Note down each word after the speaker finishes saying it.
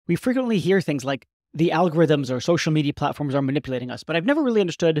We frequently hear things like the algorithms or social media platforms are manipulating us, but I've never really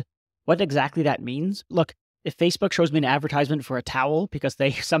understood what exactly that means. Look, if Facebook shows me an advertisement for a towel because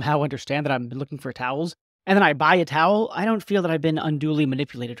they somehow understand that I'm looking for towels, and then I buy a towel, I don't feel that I've been unduly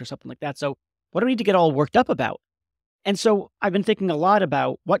manipulated or something like that. So, what do I need to get all worked up about? And so, I've been thinking a lot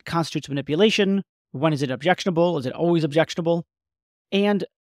about what constitutes manipulation. When is it objectionable? Is it always objectionable? And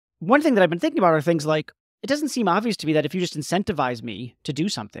one thing that I've been thinking about are things like it doesn't seem obvious to me that if you just incentivize me to do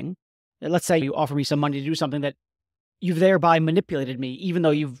something, let's say you offer me some money to do something, that you've thereby manipulated me, even though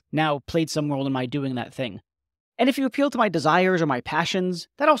you've now played some role in my doing that thing. And if you appeal to my desires or my passions,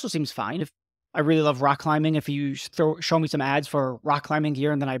 that also seems fine. If I really love rock climbing, if you show me some ads for rock climbing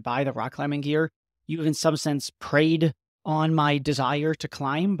gear and then I buy the rock climbing gear, you've in some sense preyed on my desire to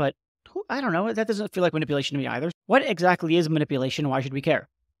climb. But I don't know, that doesn't feel like manipulation to me either. What exactly is manipulation? Why should we care?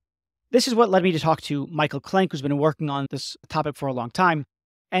 This is what led me to talk to Michael Klenk, who's been working on this topic for a long time.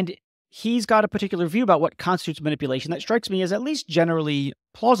 And he's got a particular view about what constitutes manipulation that strikes me as at least generally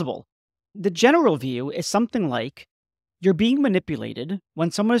plausible. The general view is something like you're being manipulated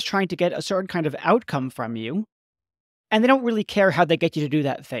when someone is trying to get a certain kind of outcome from you, and they don't really care how they get you to do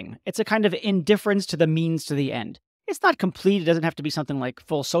that thing. It's a kind of indifference to the means to the end. It's not complete. It doesn't have to be something like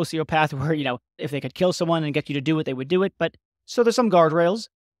full sociopath where, if they could kill someone and get you to do it, they would do it. But so there's some guardrails.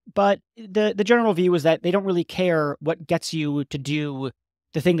 But the general view is that they don't really care what gets you to do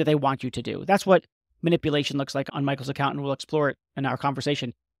the thing that they want you to do. That's what manipulation looks like on Michael's account, and we'll explore it in our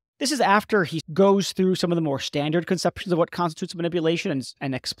conversation. This is after he goes through some of the more standard conceptions of what constitutes manipulation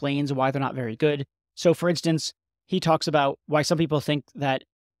and explains why they're not very good. So, for instance, he talks about why some people think that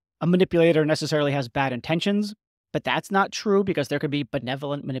a manipulator necessarily has bad intentions, but that's not true because there could be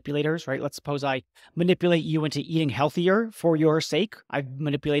benevolent manipulators, right? Let's suppose I manipulate you into eating healthier for your sake. I've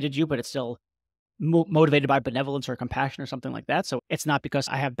manipulated you, but it's still motivated by benevolence or compassion or something like that. So it's not because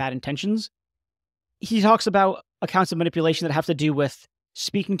I have bad intentions. He talks about accounts of manipulation that have to do with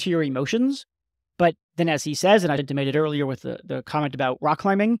speaking to your emotions. But then as he says, and I intimated earlier with the comment about rock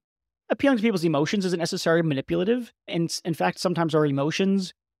climbing, appealing to people's emotions isn't necessarily manipulative. And in fact, sometimes our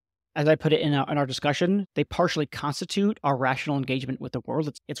emotions, as I put it in our discussion, they partially constitute our rational engagement with the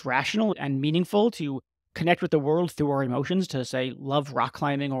world. It's rational and meaningful to connect with the world through our emotions, to say, love rock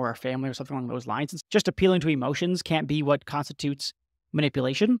climbing or our family or something along those lines. It's just appealing to emotions can't be what constitutes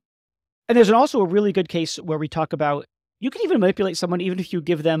manipulation. And there's also a really good case where we talk about you can even manipulate someone even if you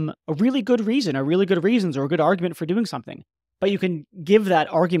give them a really good reason or really good reasons or a good argument for doing something. But you can give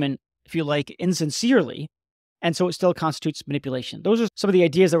that argument, if you like, insincerely. And so it still constitutes manipulation. Those are some of the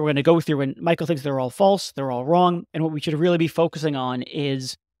ideas that we're going to go through. And Michael thinks they're all false, they're all wrong. And what we should really be focusing on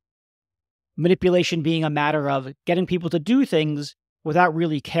is manipulation being a matter of getting people to do things without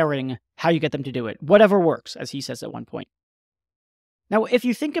really caring how you get them to do it. Whatever works, as he says at one point. Now, if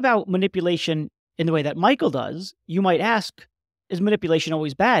you think about manipulation in the way that Michael does, you might ask, is manipulation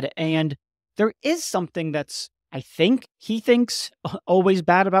always bad? And there is something that's, I think, he thinks always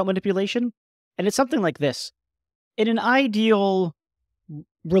bad about manipulation. And it's something like this. In an ideal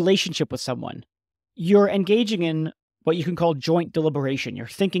relationship with someone, you're engaging in what you can call joint deliberation. You're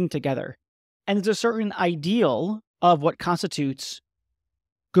thinking together. And there's a certain ideal of what constitutes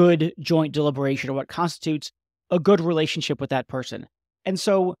good joint deliberation or what constitutes a good relationship with that person. And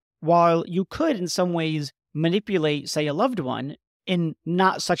so while you could in some ways manipulate, say, a loved one in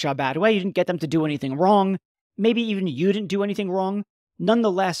not such a bad way, you didn't get them to do anything wrong, maybe even you didn't do anything wrong,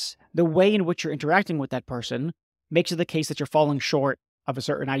 nonetheless, the way in which you're interacting with that person makes it the case that you're falling short of a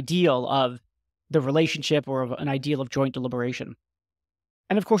certain ideal of the relationship or of an ideal of joint deliberation.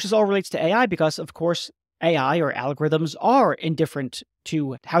 And of course, this all relates to AI because, of course, AI or algorithms are indifferent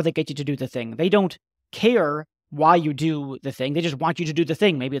to how they get you to do the thing. They don't care why you do the thing. They just want you to do the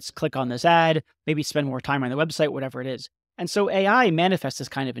thing. Maybe it's click on this ad, maybe spend more time on the website, whatever it is. And so AI manifests this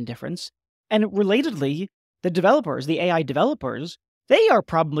kind of indifference. And relatedly, the AI developers, they are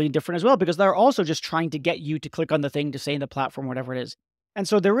probably indifferent as well because they're also just trying to get you to click on the thing to say in the platform, whatever it is. And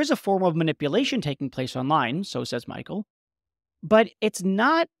so there is a form of manipulation taking place online, so says Michael. But it's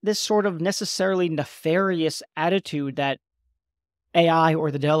not this sort of necessarily nefarious attitude that AI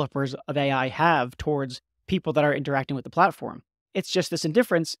or the developers of AI have towards people that are interacting with the platform. It's just this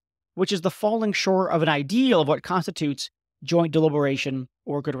indifference, which is the falling short of an ideal of what constitutes joint deliberation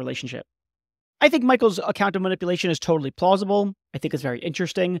or a good relationship. I think Michael's account of manipulation is totally plausible. I think it's very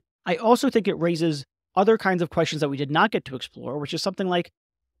interesting. I also think it raises other kinds of questions that we did not get to explore, which is something like,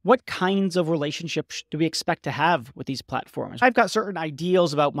 what kinds of relationships do we expect to have with these platforms? I've got certain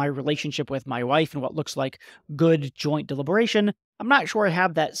ideals about my relationship with my wife and what looks like good joint deliberation. I'm not sure I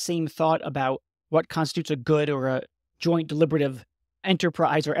have that same thought about what constitutes a good or a joint deliberative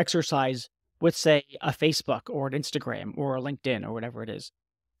enterprise or exercise with, say, a Facebook or an Instagram or a LinkedIn or whatever it is.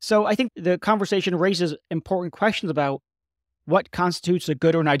 So I think the conversation raises important questions about what constitutes a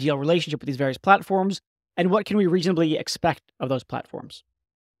good or an ideal relationship with these various platforms, and what can we reasonably expect of those platforms.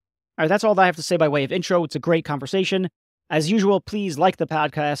 All right, that's all that I have to say by way of intro. It's a great conversation. As usual, please like the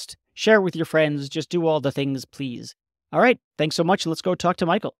podcast, share it with your friends, just do all the things, please. All right, thanks so much. Let's go talk to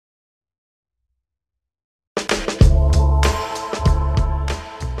Michael.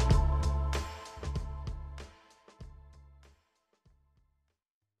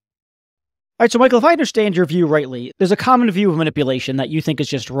 All right, so Michael, if I understand your view rightly, there's a common view of manipulation that you think is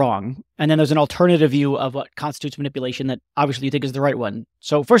just wrong, and then there's an alternative view of what constitutes manipulation that obviously you think is the right one.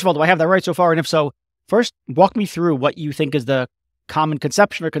 So first of all, do I have that right so far? And if so, first, walk me through what you think is the common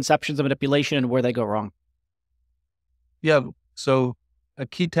conception or conceptions of manipulation and where they go wrong. Yeah, so a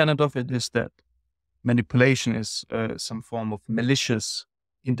key tenet of it is that manipulation is some form of malicious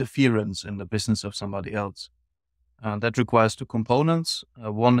interference in the business of somebody else. That requires two components.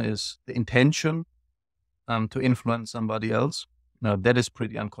 One is the intention to influence somebody else. Now, that is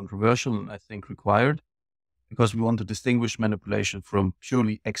pretty uncontroversial and I think required because we want to distinguish manipulation from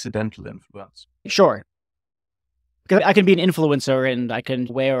purely accidental influence. Sure. Because I can be an influencer and I can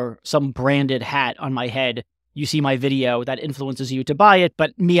wear some branded hat on my head. You see my video that influences you to buy it,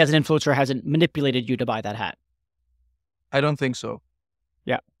 but me as an influencer hasn't manipulated you to buy that hat. I don't think so.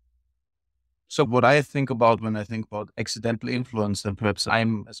 Yeah. So what I think about when I think about accidental influence, then perhaps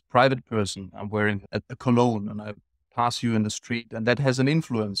I'm as a private person, I'm wearing a cologne and I pass you in the street and that has an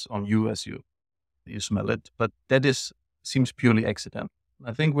influence on you as you smell it. But that seems purely accidental.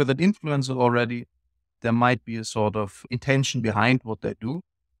 I think with an influencer already, there might be a sort of intention behind what they do.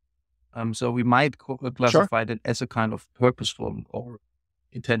 So we might classify that as a kind of purposeful or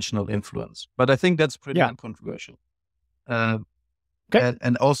intentional influence. But I think that's pretty uncontroversial.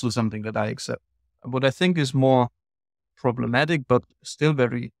 And also something that I accept. What I think is more problematic, but still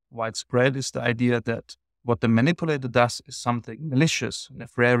very widespread, is the idea that what the manipulator does is something malicious,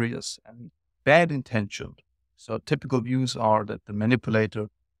 nefarious, and bad intentioned. So typical views are that the manipulator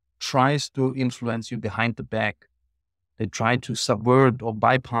tries to influence you behind the back. They try to subvert or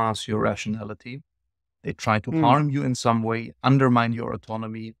bypass your rationality. They try to harm you in some way, undermine your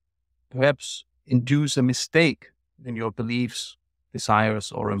autonomy, perhaps induce a mistake in your beliefs,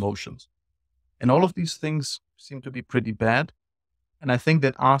 desires, or emotions. And all of these things seem to be pretty bad. And I think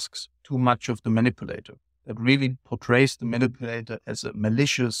that asks too much of the manipulator. That really portrays the manipulator as a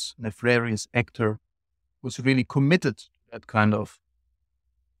malicious, nefarious actor who's really committed to that kind of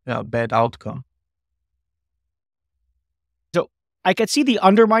bad outcome. So I could see the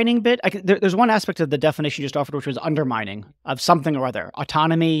undermining bit. There's one aspect of the definition you just offered, which was undermining of something or other,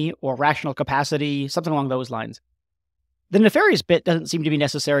 autonomy or rational capacity, something along those lines. The nefarious bit doesn't seem to be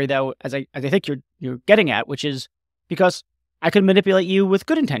necessary, though, as I think you're getting at, which is because I could manipulate you with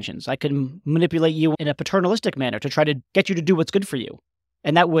good intentions. I could manipulate you in a paternalistic manner to try to get you to do what's good for you.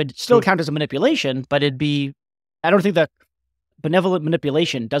 And that would still count as a manipulation, but I don't think that benevolent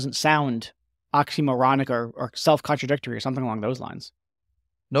manipulation doesn't sound oxymoronic or self-contradictory or something along those lines.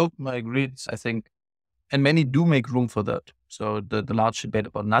 No, I agree. I think, and many do make room for that. So the large debate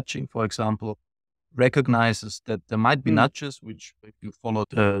about nudging, for example, recognizes that there might be nudges, which if you follow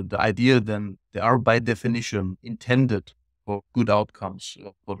the idea, then they are by definition intended for good outcomes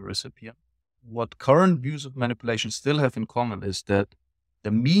for the recipient. What current views of manipulation still have in common is that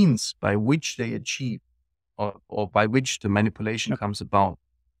the means by which they achieve or by which the manipulation comes about,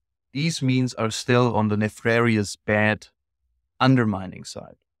 these means are still on the nefarious, bad, undermining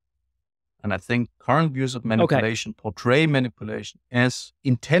side. And I think current views of manipulation portray manipulation as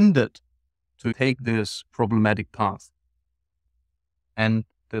intended to take this problematic path. And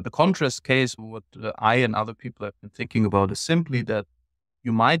the contrast case, what I and other people have been thinking about is simply that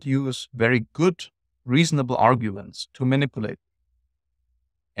you might use very good, reasonable arguments to manipulate.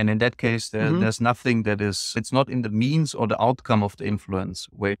 And in that case, there's nothing it's not in the means or the outcome of the influence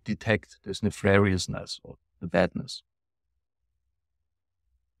where you detect this nefariousness or the badness.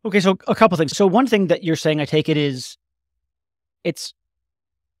 Okay, so a couple things. So one thing that you're saying, I take it, is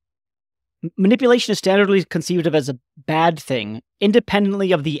manipulation is standardly conceived of as a bad thing,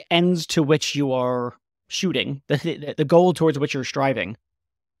 independently of the ends to which you are shooting, the goal towards which you're striving.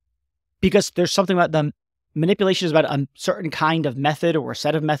 Because there's something about the manipulation is about a certain kind of method or a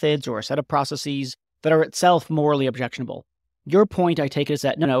set of methods or a set of processes that are itself morally objectionable. Your point, I take it, is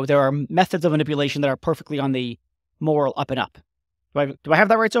that no, there are methods of manipulation that are perfectly on the moral up and up. Do I have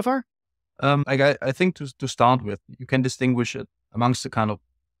that right so far? I think to start with, you can distinguish it amongst the kind of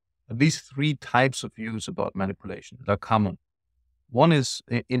at least three types of views about manipulation that are common. One is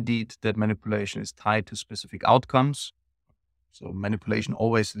indeed that manipulation is tied to specific outcomes. So manipulation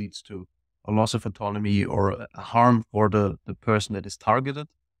always leads to a loss of autonomy or a harm for the person that is targeted.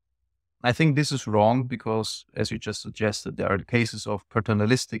 I think this is wrong because, as you just suggested, there are cases of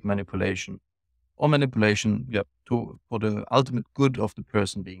paternalistic manipulation or manipulation for the ultimate good of the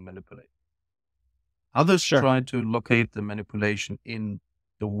person being manipulated. Others try to locate the manipulation in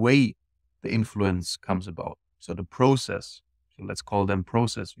the way the influence comes about. So the process, so let's call them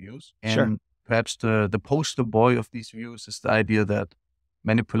process views. And perhaps the poster boy of these views is the idea that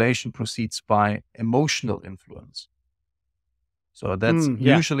manipulation proceeds by emotional influence. So that's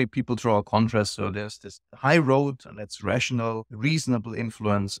usually people draw a contrast. So there's this high road, and that's rational, reasonable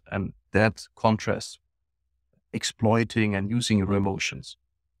influence, and that contrasts exploiting and using your emotions.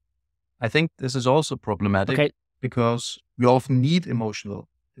 I think this is also problematic because we often need emotional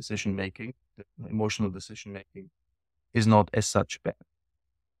decision making. Emotional decision making is not as such bad.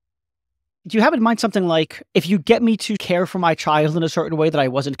 Do you have in mind something like, if you get me to care for my child in a certain way that I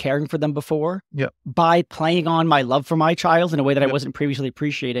wasn't caring for them before, by playing on my love for my child in a way that I wasn't previously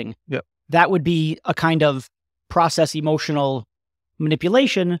appreciating, that would be a kind of process emotional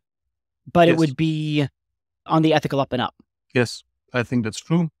manipulation, but it would be on the ethical up and up. Yes, I think that's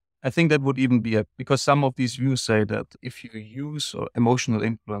true. I think that would even be because some of these views say that if you use emotional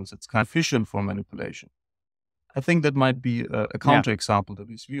influence, it's kind of efficient for manipulation. I think that might be a counterexample to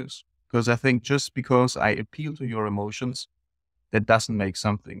these views. Because I think just because I appeal to your emotions, that doesn't make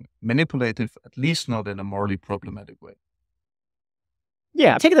something manipulative, at least not in a morally problematic way.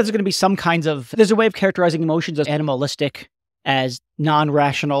 Yeah, I take it there's going to be some kinds of, there's a way of characterizing emotions as animalistic, as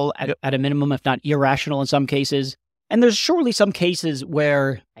non-rational at a minimum, if not irrational in some cases. And there's surely some cases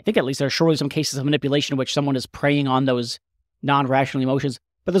where, I think at least there's surely some cases of manipulation in which someone is preying on those non-rational emotions.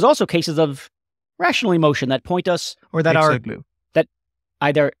 But there's also cases of rational emotion that point us, or that that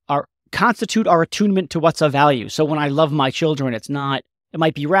either constitute our attunement to what's of value. So when I love my children, it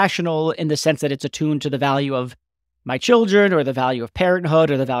might be rational in the sense that it's attuned to the value of my children or the value of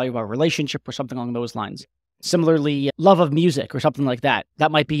parenthood or the value of our relationship or something along those lines. Similarly, love of music or something like that.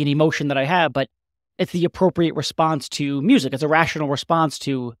 That might be an emotion that I have, but it's the appropriate response to music. It's a rational response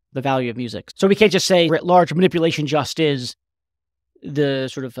to the value of music. So we can't just say writ large manipulation just is the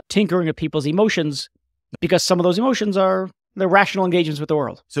sort of tinkering of people's emotions, because some of those emotions are the rational engagements with the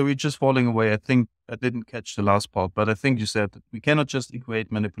world. So we're just falling away. I think I didn't catch the last part, but I think you said that we cannot just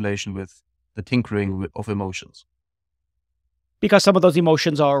equate manipulation with the tinkering of emotions. Because some of those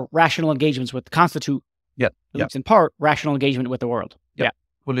emotions are rational engagements with, constitute, at least in part, rational engagement with the world.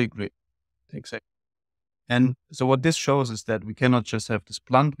 Fully agree. Exactly. And so what this shows is that we cannot just have this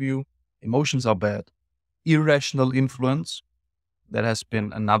blunt view, emotions are bad. Irrational influence, that has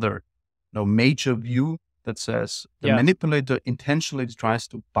been another major view that says the manipulator intentionally tries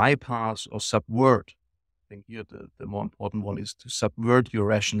to bypass or subvert. I think here the more important one is to subvert your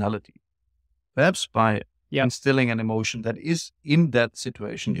rationality. Perhaps by instilling an emotion that is in that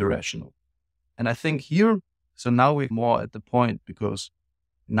situation irrational. And I think here, so now we're more at the point, because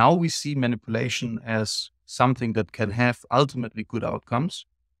now we see manipulation as something that can have ultimately good outcomes,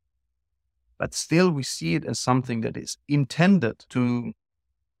 but still we see it as something that is intended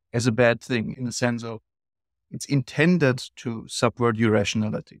as a bad thing, in the sense of it's intended to subvert your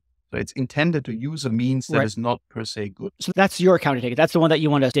rationality. So it's intended to use a means that is not per se good. So that's your counter take. That's the one that you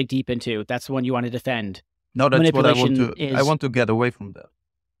want to dig deep into. That's the one you want to defend. No, that's what I want to. I want to get away from that.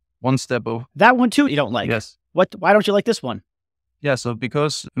 One step over. That one too you don't like? Yes. Why don't you like this one? Yeah, so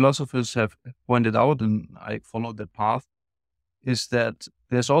because philosophers have pointed out, and I followed that path, is that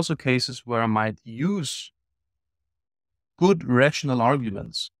there's also cases where I might use good rational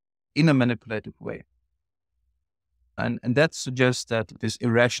arguments in a manipulative way. And that suggests that this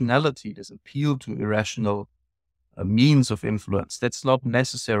irrationality, this appeal to irrational means of influence, that's not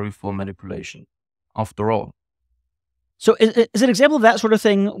necessary for manipulation, after all. So is an example of that sort of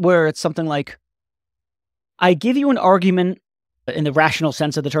thing where it's something like, I give you an argument in the rational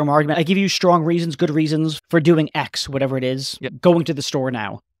sense of the term argument. I give you strong reasons, good reasons for doing X, whatever it is, going to the store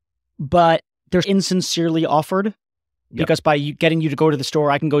now. But they're insincerely offered because by getting you to go to the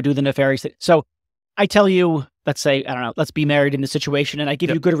store, I can go do the nefarious thing. So I tell you, let's say, I don't know, let's be married in the situation, and I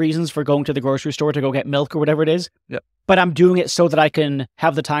give you good reasons for going to the grocery store to go get milk or whatever it is. But I'm doing it so that I can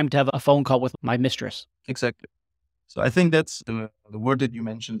have the time to have a phone call with my mistress. Exactly. So I think that's the word that you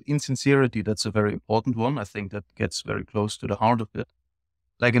mentioned, insincerity. That's a very important one. I think that gets very close to the heart of it.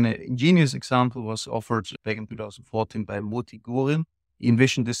 Like an ingenious example was offered back in 2014 by Moti Gorin. He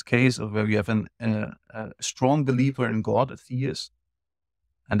envisioned this case of where you have a strong believer in God, a theist,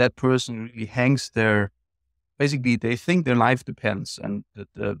 and that person really hangs their basically they think their life depends and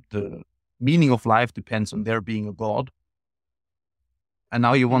the meaning of life depends on their being a god. And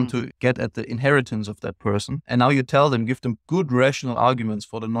now you want to get at the inheritance of that person. And now you tell them, give them good rational arguments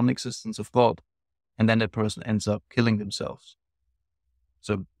for the non-existence of God. And then that person ends up killing themselves.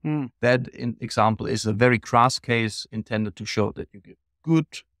 So that example is a very crass case intended to show that you give good,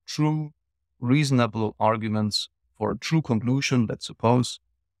 true, reasonable arguments for a true conclusion, let's suppose,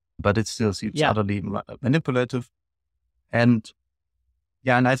 but it still seems utterly manipulative. And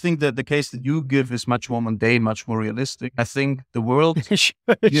I think that the case that you give is much more mundane, much more realistic. I think the world,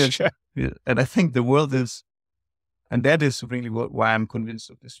 Sure. and I think the world is, and that is really why I'm convinced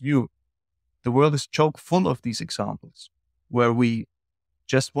of this view. The world is chock full of these examples where we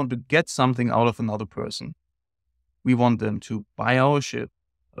just want to get something out of another person. We want them to buy our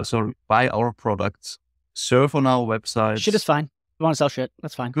buy our products, surf on our websites. Shit is fine. You want to sell shit?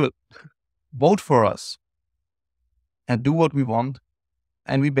 That's fine. Good. Vote for us and do what we want.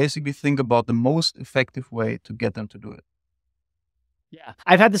 And we basically think about the most effective way to get them to do it. Yeah.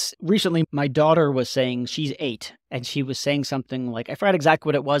 I've had this recently. My daughter was saying, she's 8, and she was saying something like, I forgot exactly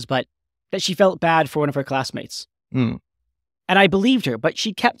what it was, but that she felt bad for one of her classmates. And I believed her, but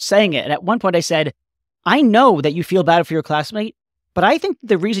she kept saying it. And at one point I said, I know that you feel bad for your classmate, but I think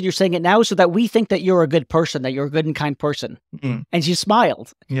the reason you're saying it now is so that we think that you're a good person, that you're a good and kind person. And she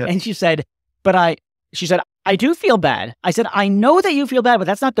smiled. And she said, I do feel bad. I said, I know that you feel bad, but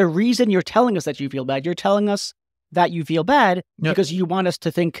that's not the reason you're telling us that you feel bad. You're telling us that you feel bad because you want us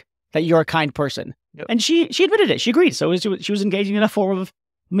to think that you're a kind person. And she admitted it. She agreed. So she was engaging in a form of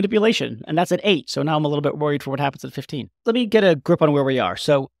manipulation, and that's at 8. So now I'm a little bit worried for what happens at 15. Let me get a grip on where we are.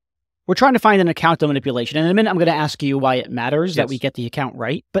 So we're trying to find an account of manipulation. And in a minute, I'm going to ask you why it matters that we get the account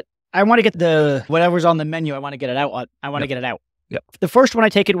right. But I want to get whatever's on the menu. I want to get it out. I want to get it out. The first one I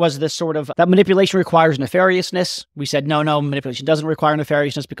take it was this sort of, that manipulation requires nefariousness. We said, no, manipulation doesn't require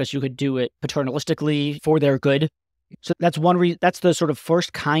nefariousness because you could do it paternalistically for their good. So that's that's the sort of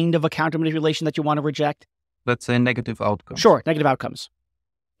first kind of account of manipulation that you want to reject. Let's say negative outcomes. Sure, negative outcomes.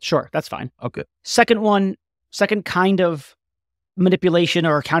 Sure, that's fine. Okay. Second kind of manipulation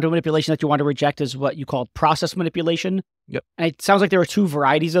or account of manipulation that you want to reject is what you call process manipulation. And it sounds like there are 2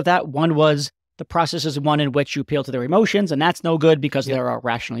 varieties of that. One was the process is one in which you appeal to their emotions, and that's no good because there are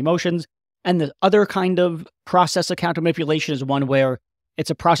rational emotions. And the other kind of process account of manipulation is one where it's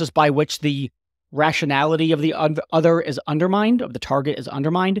a process by which the rationality of the other is undermined, of the target is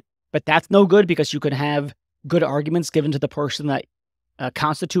undermined. But that's no good because you can have good arguments given to the person that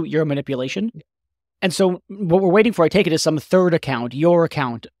constitute your manipulation. And so what we're waiting for, I take it, is some third account, your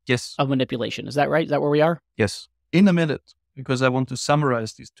account of manipulation. Is that right? Is that where we are? Yes. In a minute, because I want to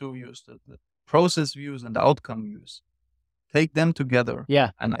summarize these 2 views, the process views and the outcome views. Take them together.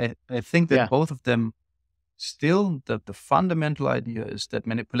 And I think that both of them still, the fundamental idea is that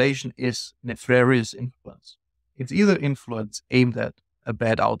manipulation is nefarious influence. It's either influence aimed at a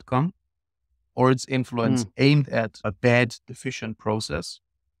bad outcome, or it's influence aimed at a bad, deficient process.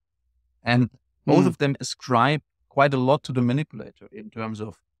 And both of them ascribe quite a lot to the manipulator in terms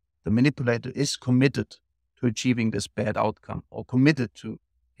of the manipulator is committed to achieving this bad outcome or committed to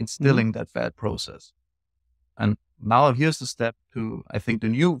instilling that bad process. And now here's the step to, I think, the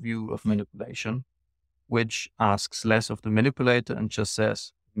new view of manipulation, which asks less of the manipulator and just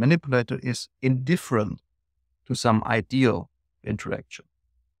says, manipulator is indifferent to some ideal interaction.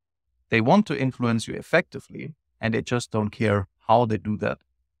 They want to influence you effectively, and they just don't care how they do that,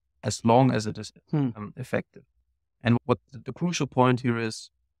 as long as it is effective. And what the crucial point here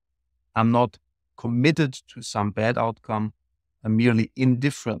is, I'm not committed to some bad outcome. I'm merely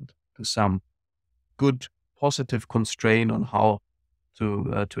indifferent to some good, positive constraint on how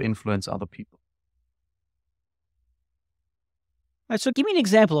to influence other people. All right, so give me an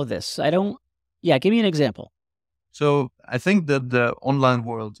example of this. Give me an example. So I think that the online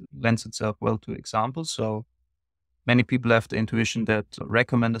world lends itself well to examples. So many people have the intuition that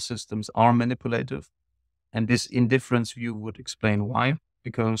recommender systems are manipulative. And this indifference view would explain why,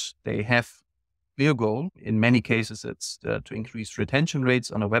 because they have clear goal. In many cases, it's to increase retention rates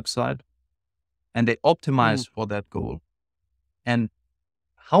on a website, and they optimize for that goal. And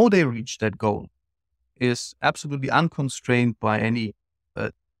how they reach that goal is absolutely unconstrained by any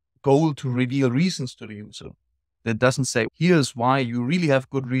goal to reveal reasons to the user. That doesn't say, here's why you really have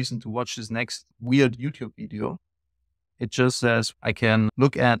good reason to watch this next weird YouTube video. It just says, I can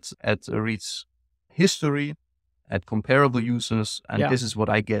look at Reed's history, at comparable users, and this is what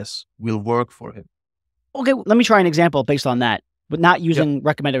I guess will work for him. Okay, let me try an example based on that, but not using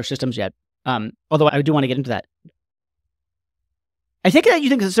recommender systems yet. Although I do want to get into that. I think that you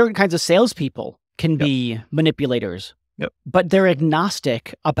think that certain kinds of salespeople can be manipulators, Yep. but they're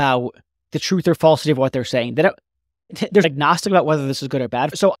agnostic about the truth or falsity of what they're saying. They're agnostic about whether this is good or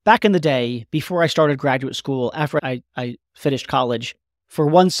bad. So back in the day, before I started graduate school, after I finished college, for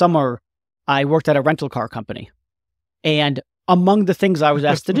one summer, I worked at a rental car company. And among the things I was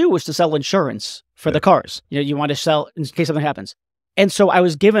asked to do was to sell insurance for the cars. You want to sell in case something happens. And so I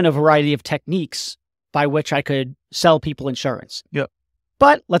was given a variety of techniques by which I could sell people insurance. Yeah.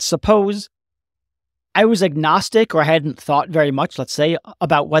 But let's suppose I was agnostic, or I hadn't thought very much, let's say,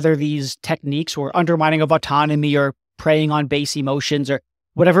 about whether these techniques were undermining of autonomy or preying on base emotions or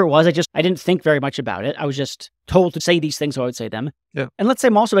whatever it was. I didn't think very much about it. I was just told to say these things, so I would say them. Yeah. And let's say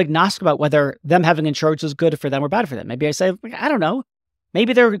I'm also agnostic about whether them having insurance is good for them or bad for them. Maybe I say, I don't know.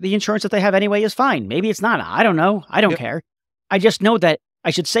 Maybe the insurance that they have anyway is fine. Maybe it's not. I don't know. I don't care. I just know that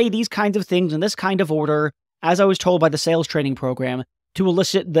I should say these kinds of things in this kind of order, as I was told by the sales training program, to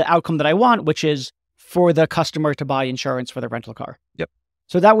elicit the outcome that I want, which is for the customer to buy insurance for the rental car. Yep.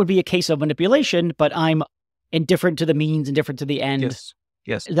 So that would be a case of manipulation, but I'm indifferent to the means, indifferent to the end.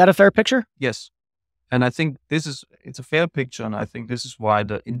 Yes. Is that a fair picture? Yes. And I think it's a fair picture. And I think this is why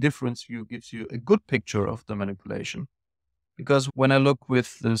the indifference view gives you a good picture of the manipulation. Because when I look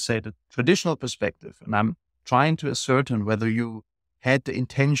with, say, the traditional perspective, and I'm trying to ascertain whether you had the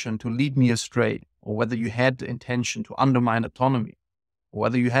intention to lead me astray, or whether you had the intention to undermine autonomy, or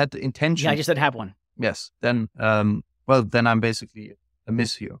whether you had the intention. Yeah, I just didn't have one. Yes. Then, then I'm basically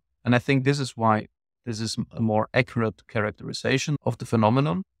amiss here. And I think this is why this is a more accurate characterization of the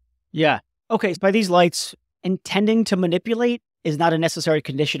phenomenon. Yeah. Okay. So by these lights, intending to manipulate is not a necessary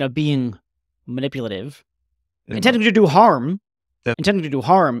condition of being manipulative. Intending to do harm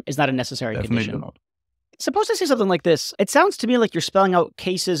is not a necessary condition. Not. Suppose I say something like this. It sounds to me like you're spelling out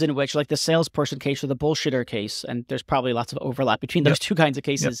cases in which, like the salesperson case or the bullshitter case, and there's probably lots of overlap between those two kinds of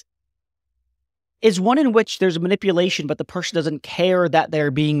cases, is one in which there's manipulation, but the person doesn't care that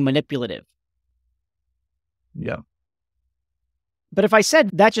they're being manipulative. Yeah. But if I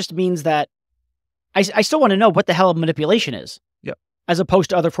said that just means that I still want to know what the hell manipulation is. Yeah. As opposed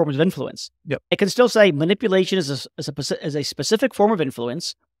to other forms of influence. Yeah. It can still say manipulation is a specific form of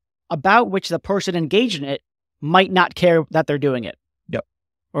influence about which the person engaged in it might not care that they're doing it. Yep.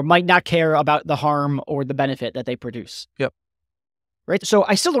 Or might not care about the harm or the benefit that they produce. Yep. Right? So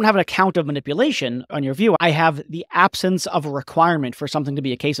I still don't have an account of manipulation on your view. I have the absence of a requirement for something to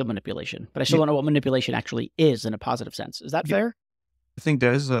be a case of manipulation, but I still don't know what manipulation actually is in a positive sense. Is that fair? I think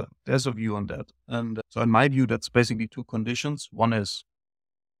there's a view on that. And so in my view, that's basically two conditions. One is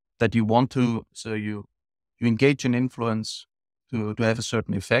that you want to, so you engage in influence to have a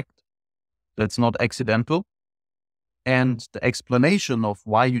certain effect that's not accidental. And the explanation of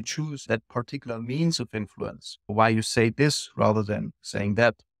why you choose that particular means of influence, why you say this rather than saying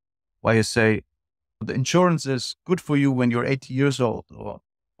that, why you say the insurance is good for you when you're 80 years old, or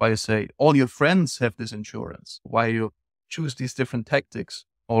why you say all your friends have this insurance, why you choose these different tactics,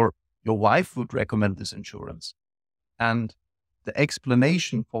 or your wife would recommend this insurance. And the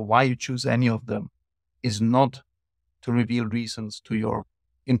explanation for why you choose any of them is not to reveal reasons to your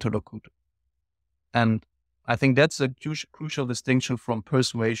interlocutor. And I think that's a crucial distinction from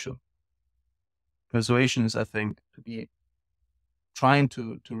persuasion. Persuasion is, I think, to be trying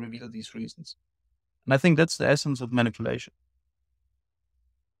to reveal these reasons. And I think that's the essence of manipulation.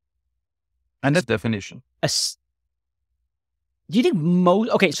 And that's the definition. Do you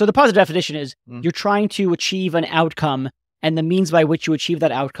think okay, so the positive definition is you're trying to achieve an outcome, and the means by which you achieve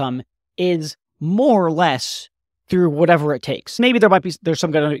that outcome is more or less through whatever it takes. Maybe there's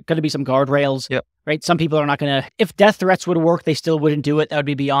going to be some guardrails, right? Some people are not going to, if death threats would work, they still wouldn't do it. That would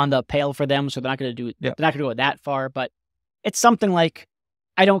be beyond the pale for them. So they're not going to do it. They're not going to go that far, but it's something like,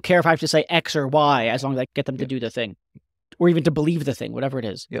 I don't care if I have to say X or Y, as long as I get them to do the thing, or even to believe the thing, whatever it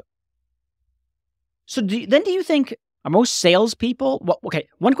is. Yeah. So do you think, are most salespeople, okay,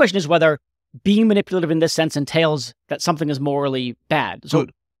 one question is whether being manipulative in this sense entails that something is morally bad. So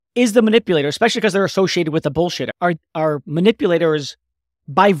is the manipulator, especially because they're associated with the bullshit, are manipulators,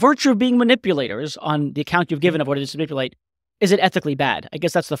 by virtue of being manipulators on the account you've given of what it is to manipulate, is it ethically bad? I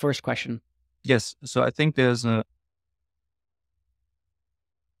guess that's the first question. Yes. So I think I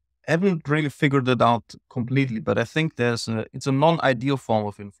haven't really figured it out completely, but I think it's a non-ideal form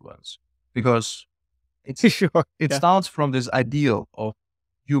of influence, because it starts from this ideal of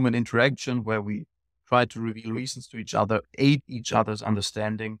human interaction where we try to reveal reasons to each other, aid each other's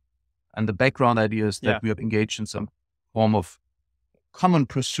understanding. And the background idea is that we have engaged in some form of common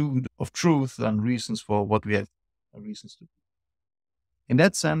pursuit of truth and reasons for what we have reasons to do. In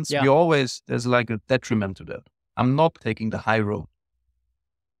that sense, there's like a detriment to that. I'm not taking the high road.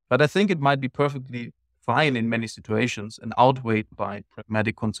 But I think it might be perfectly fine in many situations and outweighed by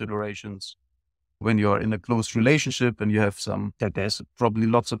pragmatic considerations. When you're in a close relationship and you have that there's probably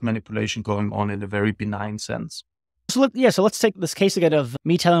lots of manipulation going on in a very benign sense. So let's take this case again of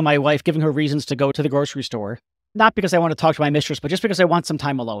me telling my wife, giving her reasons to go to the grocery store. Not because I want to talk to my mistress, but just because I want some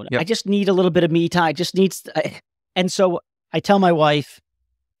time alone. Yep. I just need a little bit of me time. I just need, and so I tell my wife,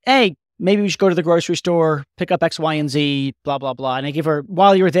 hey, maybe we should go to the grocery store, pick up X, Y, and Z, blah, blah, blah. And I give her,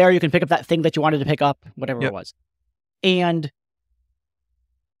 while you're there, you can pick up that thing that you wanted to pick up, whatever it was. And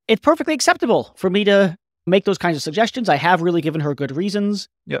it's perfectly acceptable for me to make those kinds of suggestions. I have really given her good reasons,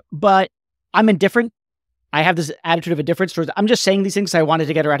 but I'm indifferent. I have this attitude of indifference towards, I'm just saying these things because I wanted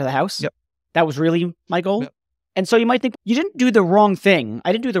to get her out of the house. That was really my goal. And so you might think, you didn't do the wrong thing.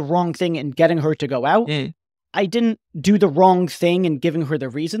 I didn't do the wrong thing in getting her to go out. I didn't do the wrong thing in giving her the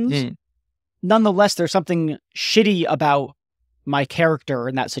reasons. Nonetheless, there's something shitty about my character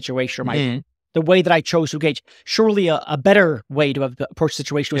in that situation, or the way that I chose to engage. Surely a better way to have approached the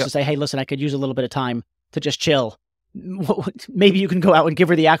situation was to say, hey, listen, I could use a little bit of time to just chill. Maybe you can go out and give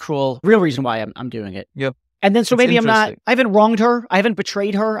her the actual real reason why I'm doing it. And then so maybe I haven't wronged her. I haven't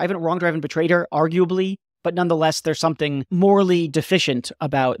betrayed her. I haven't betrayed her, arguably. But nonetheless, there's something morally deficient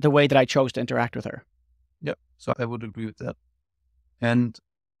about the way that I chose to interact with her. So I would agree with that. And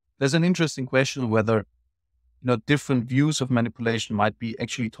there's an interesting question whether, different views of manipulation might be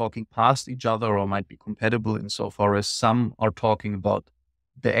actually talking past each other or might be compatible insofar as some are talking about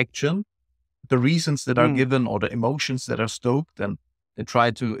the action, the reasons that are given or the emotions that are stoked, and they try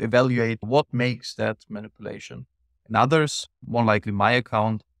to evaluate what makes that manipulation. And others, more likely my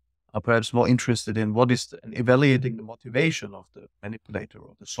account, are perhaps more interested in what is evaluating the motivation of the manipulator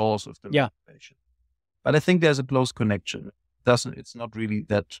or the source of the manipulation. But I think there's a close connection. It's not really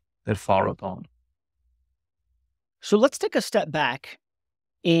that far apart. So let's take a step back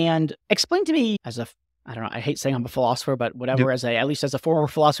and explain to me I don't know, I hate saying I'm a philosopher, but whatever, at least as a former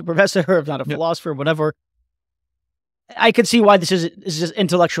philosophy professor, if not a philosopher, whatever, I could see why this is just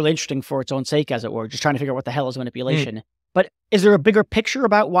intellectually interesting for its own sake, as it were, just trying to figure out what the hell is manipulation. But is there a bigger picture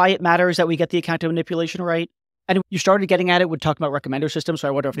about why it matters that we get the account of manipulation right? And you started getting at it with talking about recommender systems, so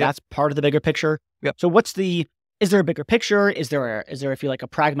I wonder if that's part of the bigger picture. So is there a bigger picture? Is there, I feel like, a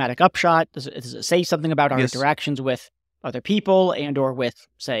pragmatic upshot? Does it say something about our interactions with other people and or with,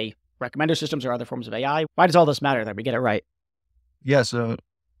 say, recommender systems or other forms of AI? Why does all this matter that we get it right? So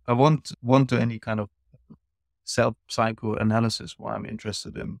I won't do any kind of self-psychoanalysis why I'm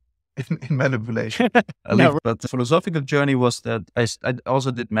interested in manipulation. But the philosophical journey was that I also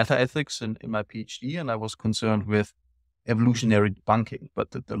did meta-ethics in my PhD, and I was concerned with evolutionary debunking.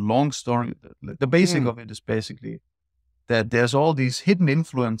 But the long story, the basic of it is basically that there's all these hidden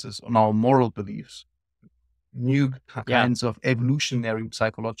influences on our moral beliefs, new kinds of evolutionary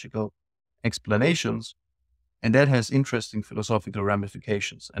psychological explanations, and that has interesting philosophical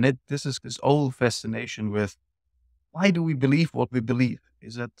ramifications. And this is this old fascination with, why do we believe what we believe?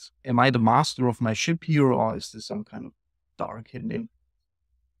 Am I the master of my ship here, or is this some kind of dark hidden influence?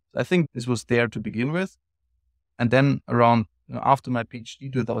 I think this was there to begin with. And then around, after my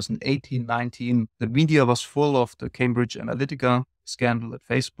PhD, 2018, 19, the media was full of the Cambridge Analytica scandal at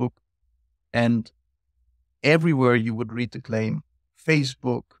Facebook. And everywhere you would read the claim,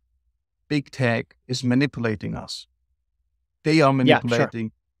 Facebook, big tech is manipulating us. They are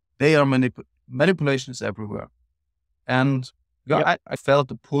manipulating. Manipulation is everywhere. And I felt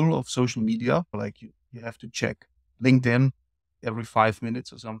the pull of social media, like you have to check LinkedIn every 5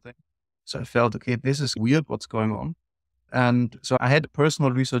 minutes or something. So I felt, okay, this is weird, what's going on? And so I had a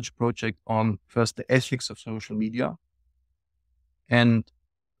personal research project on first the ethics of social media. And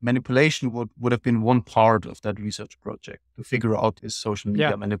manipulation would have been one part of that research project to figure out, is social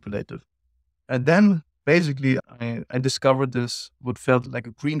media manipulative? And then basically I discovered what felt like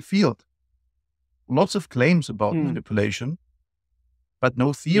a green field. Lots of claims about manipulation, but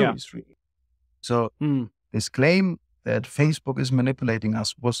no theories really. So this claim that Facebook is manipulating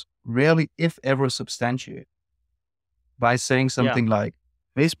us was rarely, if ever, substantiated by saying something like,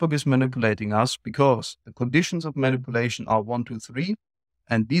 Facebook is manipulating us because the conditions of manipulation are 1, 2, 3,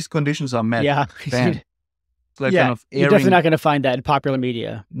 and these conditions are met. Then like kind of you're definitely not going to find that in popular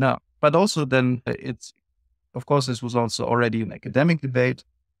media. No, but also then of course, this was also already an academic debate,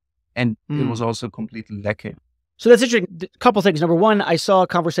 and it was also completely lacking. So that's interesting. A couple of things. Number one, I saw a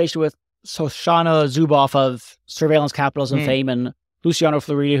conversation with Shoshana Zuboff of Surveillance Capitalism fame and Luciano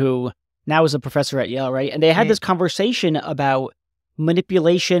Florida, who now is a professor at Yale, right? And they had this conversation about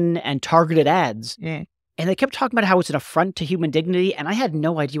manipulation and targeted ads. And they kept talking about how it's an affront to human dignity. And I had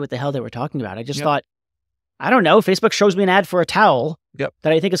no idea what the hell they were talking about. I just thought, I don't know, Facebook shows me an ad for a towel Yep.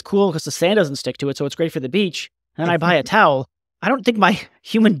 that I think is cool because the sand doesn't stick to it, so it's great for the beach. And I buy a towel. I don't think my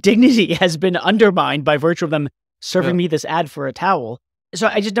human dignity has been undermined by virtue of them serving me this ad for a towel. So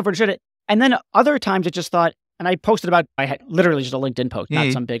I just never understood it. And then other times I just thought, and I posted about, I had literally just a LinkedIn post,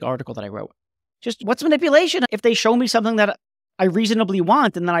 not some big article that I wrote. Just what's manipulation? If they show me something that I reasonably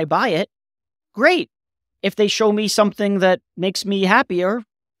want and then I buy it, great. If they show me something that makes me happier,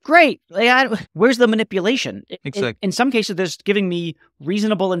 great. Where's the manipulation? Exactly. In some cases, there's giving me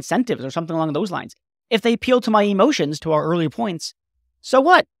reasonable incentives or something along those lines. If they appeal to my emotions, to our earlier points, so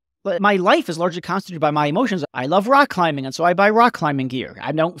what? But my life is largely constituted by my emotions. I love rock climbing, and so I buy rock climbing gear.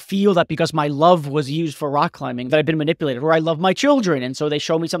 I don't feel that because my love was used for rock climbing that I've been manipulated. Or I love my children, and so they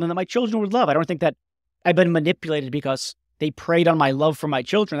show me something that my children would love. I don't think that I've been manipulated because they preyed on my love for my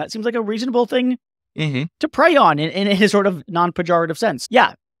children. That seems like a reasonable thing to prey on in a sort of non-pejorative sense.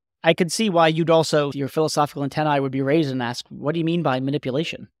 Yeah, I could see why you'd also, your philosophical antennae would be raised and ask, what do you mean by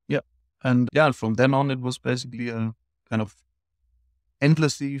manipulation? Yeah. And from then on, it was basically a kind of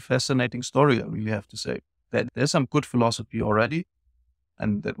endlessly fascinating story, I really have to say. That there's some good philosophy already,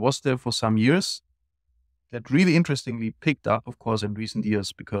 and that was there for some years. That really interestingly picked up, of course, in recent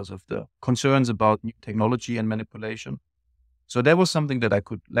years because of the concerns about new technology and manipulation. So that was something that I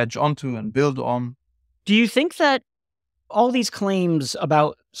could latch onto and build on. Do you think that all these claims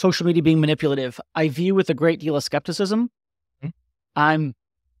about social media being manipulative, I view with a great deal of skepticism? I'm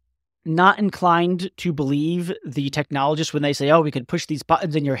not inclined to believe the technologists when they say, oh, we can push these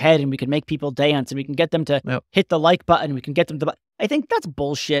buttons in your head and we can make people dance and we can get them to hit the like button. We can get them to... I think that's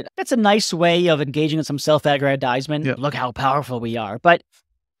bullshit. That's a nice way of engaging in some self-aggrandizement. Yeah. Look how powerful we are. But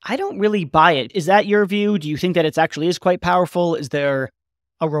I don't really buy it. Is that your view? Do you think that it actually is quite powerful? Is there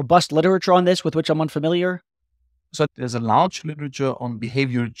a robust literature on this with which I'm unfamiliar? So there's a large literature on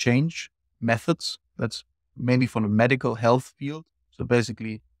behavior change methods. That's mainly from the medical health field. So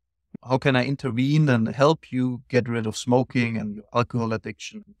basically, how can I intervene and help you get rid of smoking and your alcohol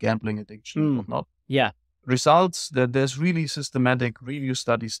addiction, gambling addiction, and whatnot? Yeah. Results that there's really systematic review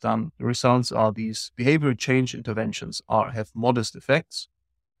studies done. The results are these behavior change interventions have modest effects.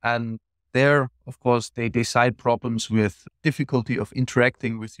 And there, of course, they decide problems with difficulty of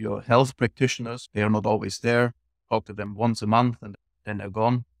interacting with your health practitioners. They are not always there. Talk to them once a month and then they're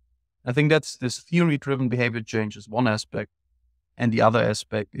gone. I think that's this theory-driven behavior change is one aspect. And the other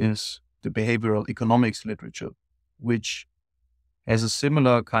aspect is the behavioral economics literature, which has a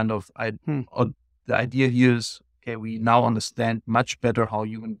similar kind of the idea here is, okay, we now understand much better how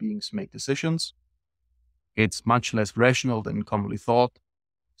human beings make decisions. It's much less rational than commonly thought.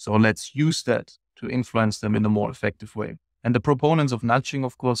 So let's use that to influence them in a more effective way. And the proponents of nudging,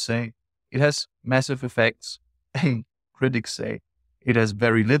 of course, say it has massive effects. And critics say it has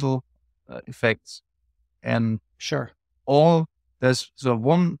very little effects. And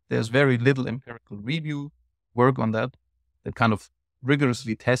there's very little empirical review work on that kind of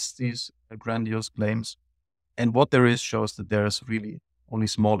rigorously tests these grandiose claims. And what there is shows that there's really only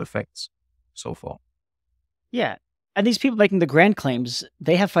small effects so far. Yeah. And these people making the grand claims,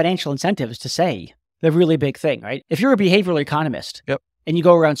 they have financial incentives to say the really big thing, right? If you're a behavioral economist and you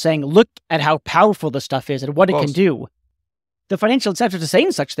go around saying, look at how powerful this stuff is and what it can do, the financial incentive to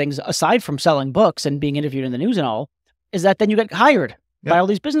saying such things, aside from selling books and being interviewed in the news and all, is that then you get hired by all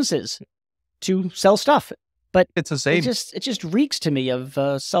these businesses to sell stuff. But it's the same. It just reeks to me of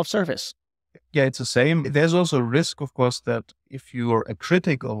self-service. Yeah, it's the same. There's also a risk, of course, that if you are a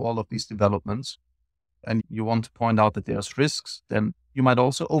critic of all of these developments and you want to point out that there's risks, then you might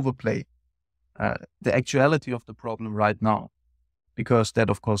also overplay the actuality of the problem right now. Because that,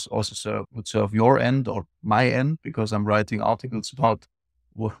 of course, also would serve your end or my end, because I'm writing articles about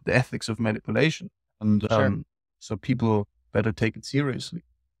the ethics of manipulation. And so people better take it seriously,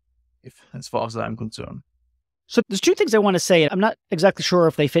 as far as I'm concerned. So there's two things I want to say. I'm not exactly sure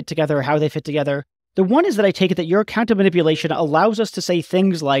if they fit together or how they fit together. The one is that I take it that your account of manipulation allows us to say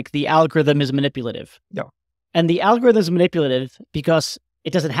things like the algorithm is manipulative. Yeah. And the algorithm is manipulative because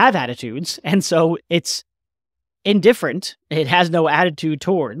it doesn't have attitudes. And so it's indifferent. It has no attitude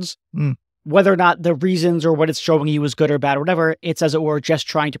towards whether or not the reasons or what it's showing you is good or bad or whatever. It's, as it were, just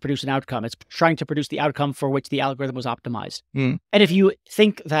trying to produce an outcome. It's trying to produce the outcome for which the algorithm was optimized. And if you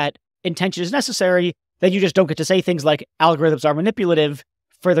think that intention is necessary, then you just don't get to say things like algorithms are manipulative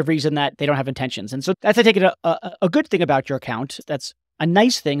for the reason that they don't have intentions. And so that's, I take it, a good thing about your account. That's a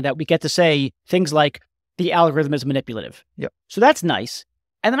nice thing that we get to say things like the algorithm is manipulative. Yep. So that's nice.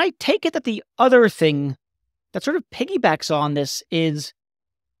 And then I take it that the other thing that sort of piggybacks on this is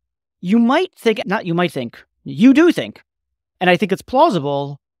you do think, and I think it's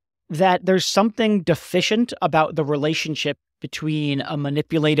plausible that there's something deficient about the relationship between a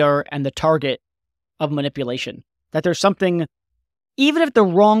manipulator and the target of manipulation. That there's something, even if the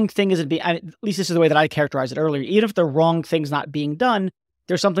wrong thing isn't being, at least this is the way that I characterized it earlier, even if the wrong thing's not being done,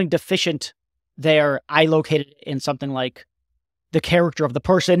 there's something deficient there. I located in something like the character of the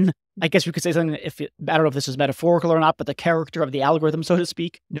person. I guess we could say something, I don't know if this is metaphorical or not, but the character of the algorithm, so to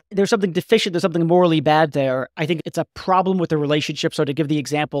speak. Yeah. There's something deficient, there's something morally bad there. I think it's a problem with the relationship. So to give the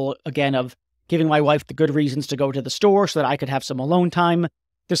example again of giving my wife the good reasons to go to the store so that I could have some alone time,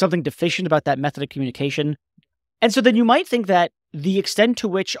 there's something deficient about that method of communication. And so then you might think that the extent to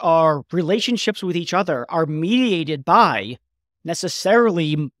which our relationships with each other are mediated by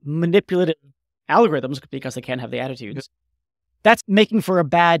necessarily manipulative algorithms because they can't have the attitudes. That's making for a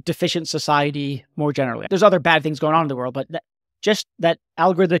bad, deficient society more generally. There's other bad things going on in the world, but just that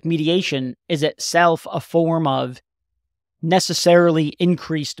algorithmic mediation is itself a form of necessarily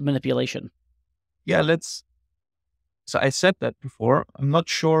increased manipulation. Yeah, so I said that before. I'm not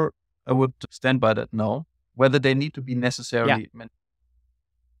sure I would stand by that now, whether they need to be necessarily. Yeah.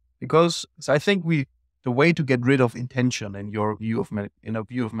 Because I think the way to get rid of intention in your view of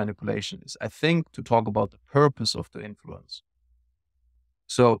manipulation is, I think, to talk about the purpose of the influence.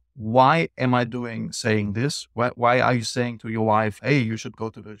 So why am I saying this? Why are you saying to your wife, hey, you should go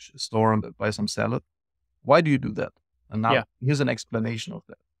to the store and buy some salad? Why do you do that? And now here's an explanation of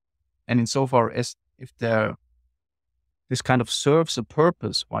that. And insofar as if this kind of serves a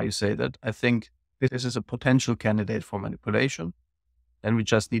purpose why you say that, I think this is a potential candidate for manipulation. Then we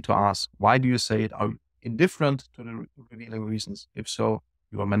just need to ask, why do you say it? Are you indifferent to the revealing reasons? If so,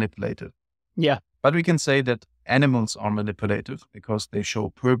 you are manipulative. Yeah. But we can say that animals are manipulative because they show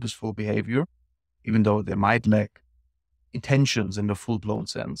purposeful behavior, even though they might lack intentions in the full-blown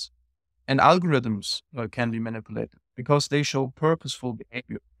sense. And algorithms can be manipulated because they show purposeful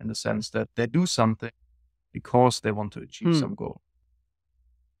behavior in the sense that they do something because they want to achieve some goal.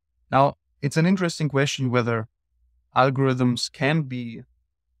 Now, it's an interesting question whether algorithms can be,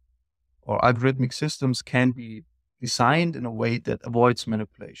 or algorithmic systems can be designed in a way that avoids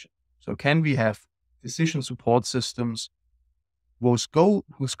manipulation. So can we have decision support systems whose goal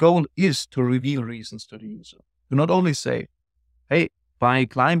is to reveal reasons to the user? To not only say, hey, buy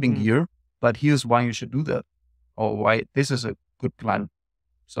climbing gear, but here's why you should do that, or why this is a good climb.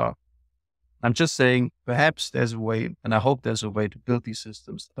 So I'm just saying, perhaps there's a way, and I hope there's a way to build these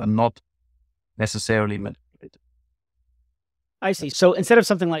systems that are not necessarily manipulated. I see. So instead of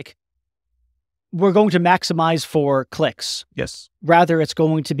something like, we're going to maximize for clicks. Yes. Rather, it's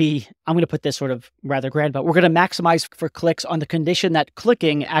going to be, I'm going to put this sort of rather grand, but we're going to maximize for clicks on the condition that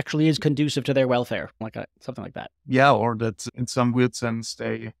clicking actually is conducive to their welfare, something like that. Yeah, or that in some weird sense,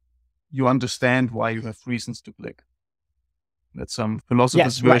 you understand why you have reasons to click. That's some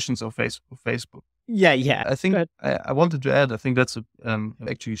philosophers' versions of Facebook. Yeah. I think I wanted to add, I think that's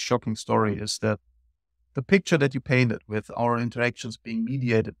actually a shocking story, is that the picture that you painted with our interactions being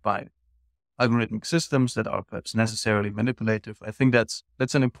mediated by algorithmic systems that are perhaps necessarily manipulative, I think that's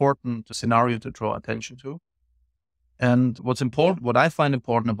an important scenario to draw attention to. And what I find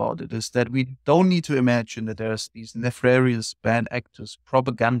important about it is that we don't need to imagine that there's these nefarious bad actors,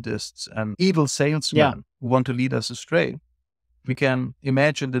 propagandists, and evil salesmen who want to lead us astray. We can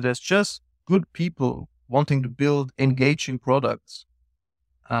imagine that there's just good people wanting to build engaging products.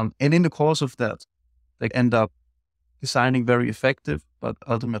 And in the course of that, they end up designing very effective, but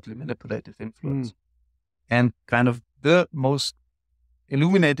ultimately manipulative influence. And kind of the most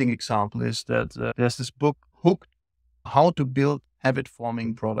illuminating example is that there's this book, Hooked, How to Build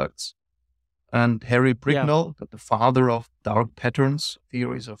Habit-Forming Products. And Harry Bricknell, the father of dark patterns,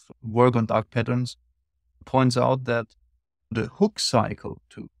 theories of work on dark patterns, points out that the hook cycle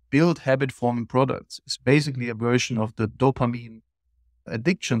to build habit-forming products is basically a version of the dopamine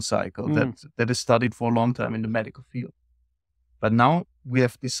addiction cycle that is studied for a long time in the medical field. But now we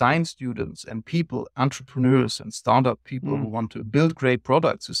have design students and people, entrepreneurs and startup people who want to build great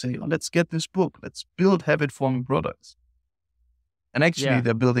products, who say, let's get this book, let's build habit-forming products. And actually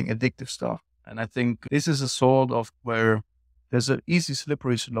they're building addictive stuff. And I think this is a sort of where there's an easy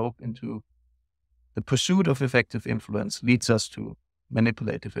slippery slope into the pursuit of effective influence leads us to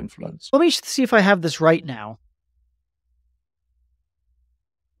manipulative influence. Let me see if I have this right now.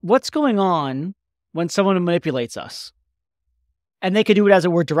 What's going on when someone manipulates us? And they could do it, as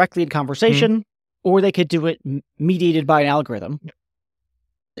it were, directly in conversation, or they could do it mediated by an algorithm.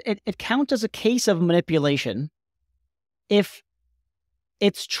 It counts as a case of manipulation if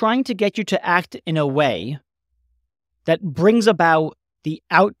it's trying to get you to act in a way that brings about the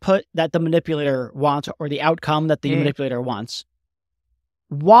output that the manipulator wants, or the outcome that the manipulator wants,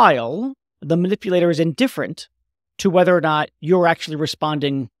 while the manipulator is indifferent to whether or not you're actually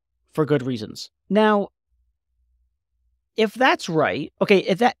responding for good reasons. Now, if that's right, okay,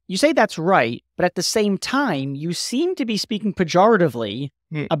 if that you say that's right, but at the same time, you seem to be speaking pejoratively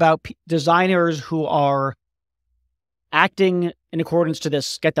about designers who are acting in accordance to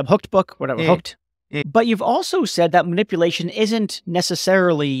this get them hooked book, whatever, hooked. But you've also said that manipulation isn't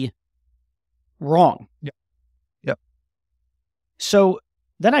necessarily wrong. Yeah. So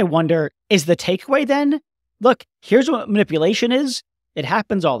then I wonder, is the takeaway then, look, here's what manipulation is. It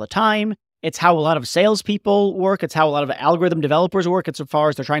happens all the time. It's how a lot of salespeople work. It's how a lot of algorithm developers work insofar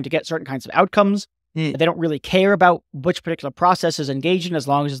as they're trying to get certain kinds of outcomes. They don't really care about which particular process is engaged in as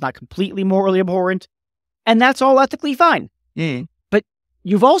long as it's not completely morally abhorrent. And that's all ethically fine. But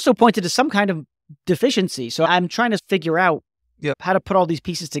you've also pointed to some kind of deficiency. So I'm trying to figure out how to put all these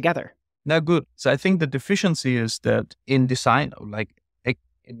pieces together. Now, good. So I think the deficiency is that in design, like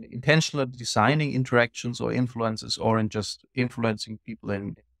in intentional designing interactions or influences, or in just influencing people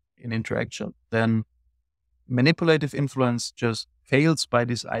in interaction, then manipulative influence just fails by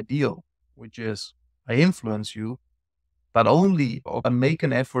this ideal, which is I influence you, but only or I make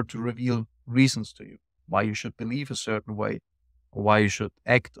an effort to reveal reasons to you why you should believe a certain way or why you should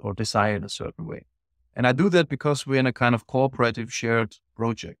act or desire in a certain way. And I do that because we're in a kind of cooperative shared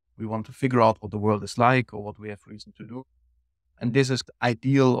project. We want to figure out what the world is like or what we have reason to do. And this is the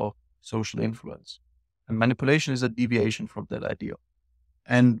ideal of social influence. And manipulation is a deviation from that ideal.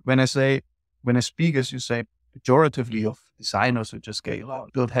 And when I speak, as you say, pejoratively of designers who just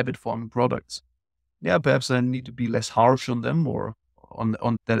build habit-forming products, perhaps I need to be less harsh on them or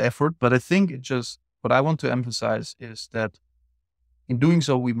on that effort. But I think what I want to emphasize is that in doing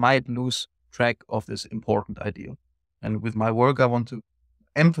so, we might lose track of this important ideal. And with my work, I want to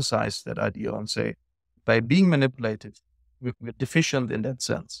emphasize that ideal and say, by being manipulative, we're deficient in that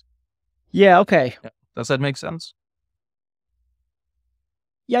sense. Yeah, okay. Does that make sense?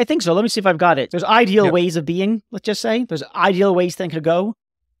 Yeah, I think so. Let me see if I've got it. There's ideal ways of being, let's just say. There's ideal ways things could go.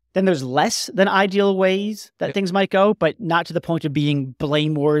 Then there's less than ideal ways that things might go, but not to the point of being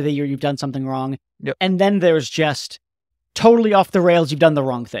blameworthy or you've done something wrong. And then there's just totally off the rails, you've done the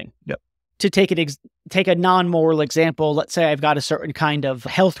wrong thing. To take a non-moral example, let's say I've got a certain kind of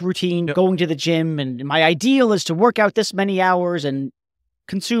health routine, going to the gym, and my ideal is to work out this many hours and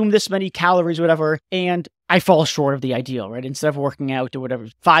consume this many calories, whatever, and I fall short of the ideal, right? Instead of working out or whatever,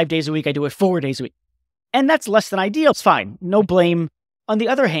 5 days a week, I do it 4 days a week. And that's less than ideal. It's fine. No blame. On the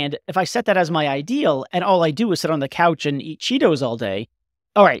other hand, if I set that as my ideal and all I do is sit on the couch and eat Cheetos all day,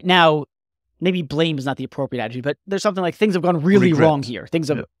 all right, now maybe blame is not the appropriate attitude, but there's something like things have gone really wrong here.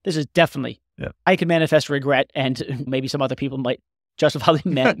 This is definitely, I can manifest regret, and maybe some other people might justifiably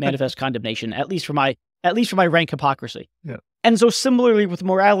manifest condemnation, at least for my rank hypocrisy. And so similarly with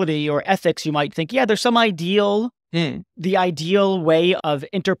morality or ethics, you might think, there's some ideal. The ideal way of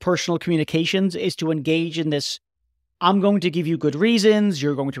interpersonal communications is to engage in this. I'm going to give you good reasons.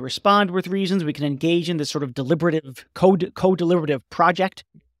 You're going to respond with reasons. We can engage in this sort of deliberative, co-deliberative project.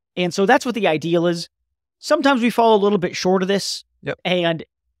 And so that's what the ideal is. Sometimes we fall a little bit short of this. And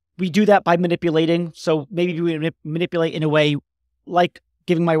we do that by manipulating. So maybe we manipulate in a way like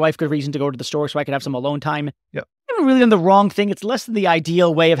giving my wife good reason to go to the store so I could have some alone time. I haven't really done the wrong thing. It's less than the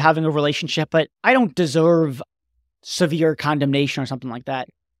ideal way of having a relationship, but I don't deserve severe condemnation or something like that.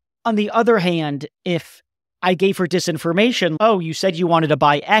 On the other hand, if I gave her disinformation, you said you wanted to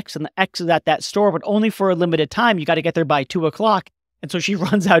buy X and the X is at that store, but only for a limited time. You got to get there by 2:00. And so she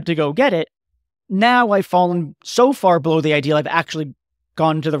runs out to go get it. Now I've fallen so far below the ideal, I've actually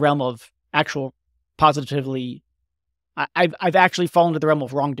gone into the realm of actual positively, I've actually fallen to the realm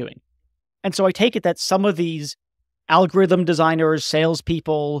of wrongdoing. And so I take it that some of these algorithm designers,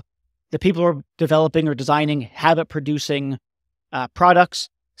 salespeople, the people who are developing or designing, habit-producing products,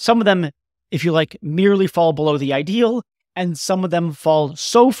 some of them, if you like, merely fall below the ideal, and some of them fall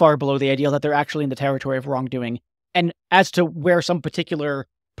so far below the ideal that they're actually in the territory of wrongdoing. And as to where some particular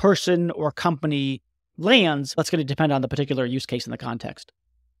person or company lands, that's going to depend on the particular use case and the context.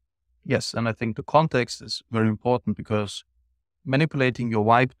 Yes, and I think the context is very important because manipulating your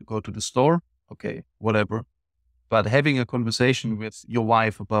wife to go to the store, okay, whatever. But having a conversation with your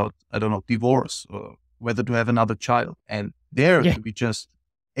wife about, I don't know, divorce or whether to have another child, and there to be just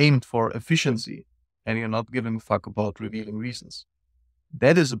aimed for efficiency and you're not giving a fuck about revealing reasons.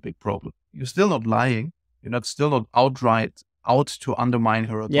 That is a big problem. You're still not lying. You're still not outright out to undermine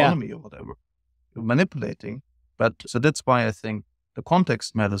her autonomy or whatever. You're manipulating. So that's why I think the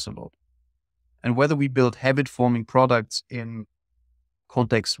context matters a lot. And whether we build habit-forming products in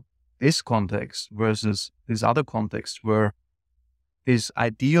this context versus this other context where this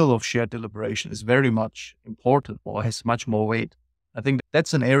ideal of shared deliberation is very much important or has much more weight. I think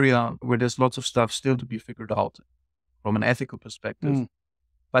that's an area where there's lots of stuff still to be figured out from an ethical perspective.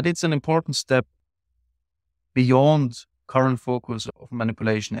 But it's an important step beyond current focus of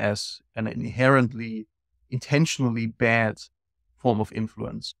manipulation as an inherently, intentionally bad form of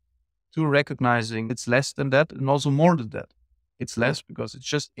influence, to recognizing it's less than that and also more than that. It's less because it's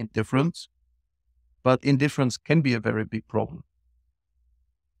just indifference, but indifference can be a very big problem.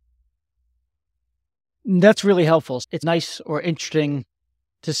 That's really helpful. It's nice or interesting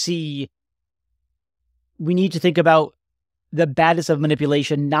to see. We need to think about the badness of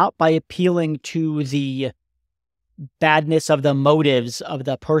manipulation, not by appealing to the badness of the motives of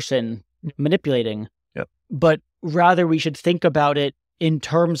the person manipulating, but rather we should think about it in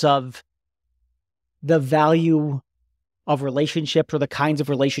terms of the value of relationships or the kinds of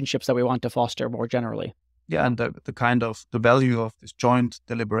relationships that we want to foster more generally. Yeah, and the value of this joint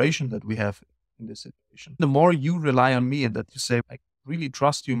deliberation that we have in this situation. The more you rely on me and that you say, I really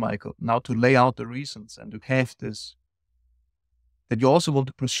trust you, Michael, now to lay out the reasons and to have this, that you also want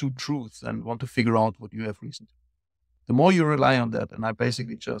to pursue truth and want to figure out what you have reason to. The more you rely on that, and I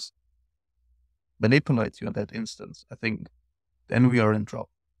basically just manipulate you in that instance, I think then we are in trouble.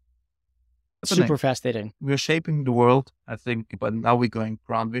 Super fascinating. We're shaping the world, I think, but now we're going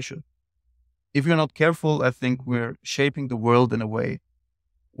ground vision. If you're not careful, I think we're shaping the world in a way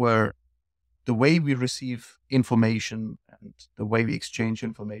where the way we receive information and the way we exchange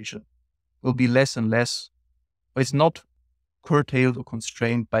information will be less and less. It's not curtailed or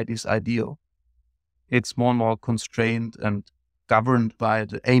constrained by this ideal. It's more and more constrained and governed by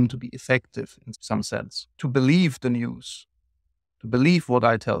the aim to be effective in some sense, to believe the news, to believe what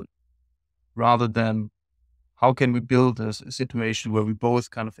I tell you, rather than how can we build a situation where we both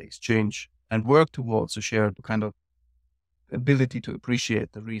kind of exchange and work towards a shared kind of ability to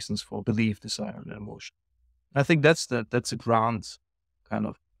appreciate the reasons for belief, desire, and emotion. I think that's a ground kind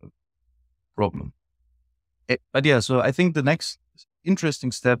of problem. But yeah, so I think the next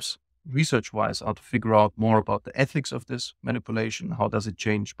interesting steps research-wise are to figure out more about the ethics of this manipulation. How does it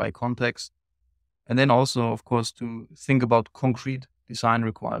change by context? And then also, of course, to think about concrete design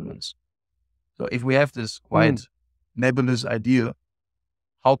requirements. So if we have this quite nebulous idea,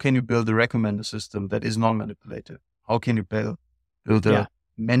 how can you build a recommender system that is non-manipulative? How can you build a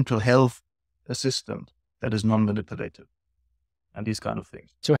mental health assistant that is non-manipulative? And these kind of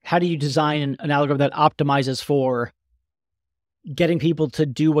things. So how do you design an algorithm that optimizes for getting people to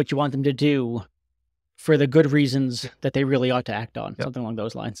do what you want them to do for the good reasons that they really ought to act on? Something along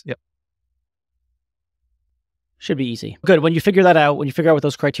those lines. Yep. Should be easy. Good. When you figure that out, when you figure out what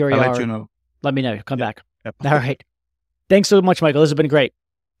those criteria I'll are, let you know. Let me know. Come back. Yep. All right. Thanks so much, Michael. This has been great.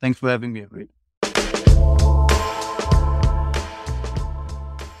 Thanks for having me. Reid.